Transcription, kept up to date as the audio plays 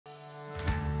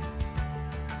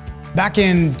Back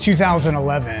in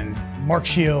 2011, Mark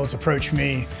Shields approached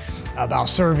me about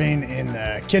serving in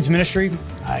the kids ministry.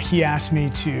 He asked me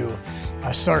to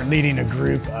start leading a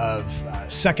group of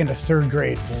second to third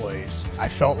grade boys. I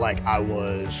felt like I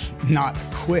was not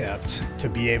equipped to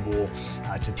be able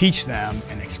to teach them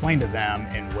and explain to them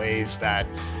in ways that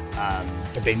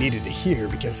they needed to hear,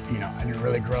 because I didn't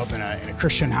really grow up in a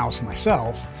Christian house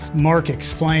myself. Mark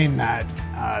explained that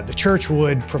the church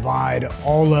would provide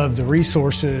all of the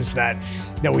resources that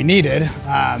we needed,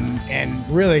 and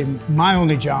really my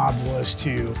only job was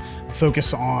to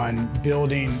focus on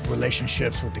building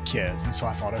relationships with the kids. And so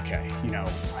I thought, okay,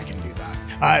 I can do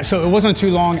that. So it wasn't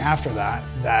too long after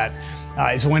that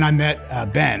is when I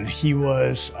met Ben. He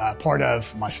was part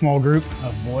of my small group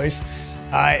of boys.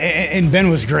 And Ben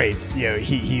was great.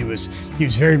 He was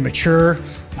very mature,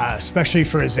 especially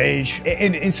for his age.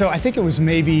 And so I think it was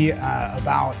maybe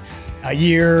about a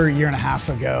year and a half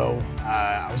ago,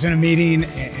 I was in a meeting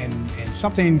and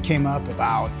something came up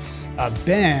about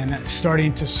Ben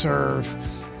starting to serve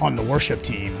on the worship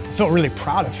team. I felt really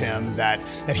proud of him that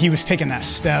he was taking that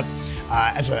step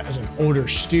as an older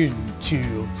student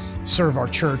to serve our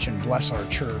church and bless our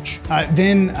church.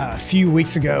 Then a few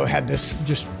weeks ago, had this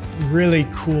just really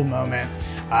cool moment.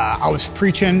 I was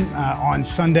preaching on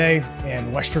Sunday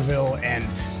in Westerville, and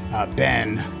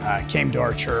Ben came to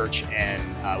our church and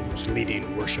was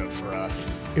leading worship for us.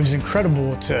 It was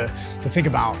incredible to think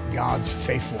about God's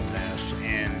faithfulness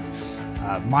and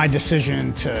my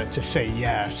decision to say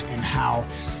yes, and how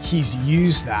He's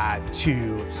used that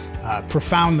to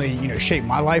profoundly shape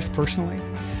my life personally,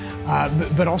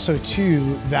 but also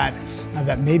too that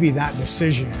maybe that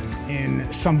decision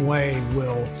in some way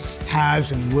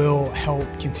has and will help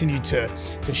continue to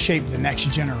shape the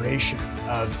next generation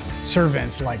of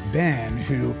servants like Ben,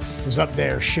 who was up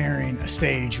there sharing a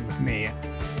stage with me.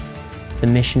 The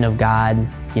mission of God,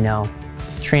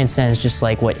 transcends just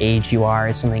like what age you are.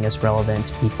 It's something that's relevant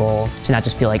to people, to not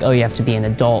just feel like, oh, you have to be an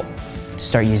adult to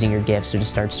start using your gifts or to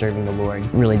start serving the Lord.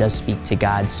 It really does speak to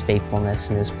God's faithfulness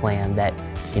and His plan that,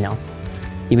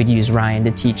 He would use Ryan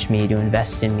to teach me, to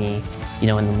invest in me, and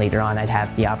then later on I'd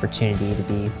have the opportunity to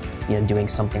be, doing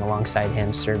something alongside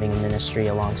him, serving in ministry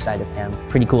alongside of him.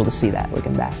 Pretty cool to see that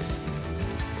looking back.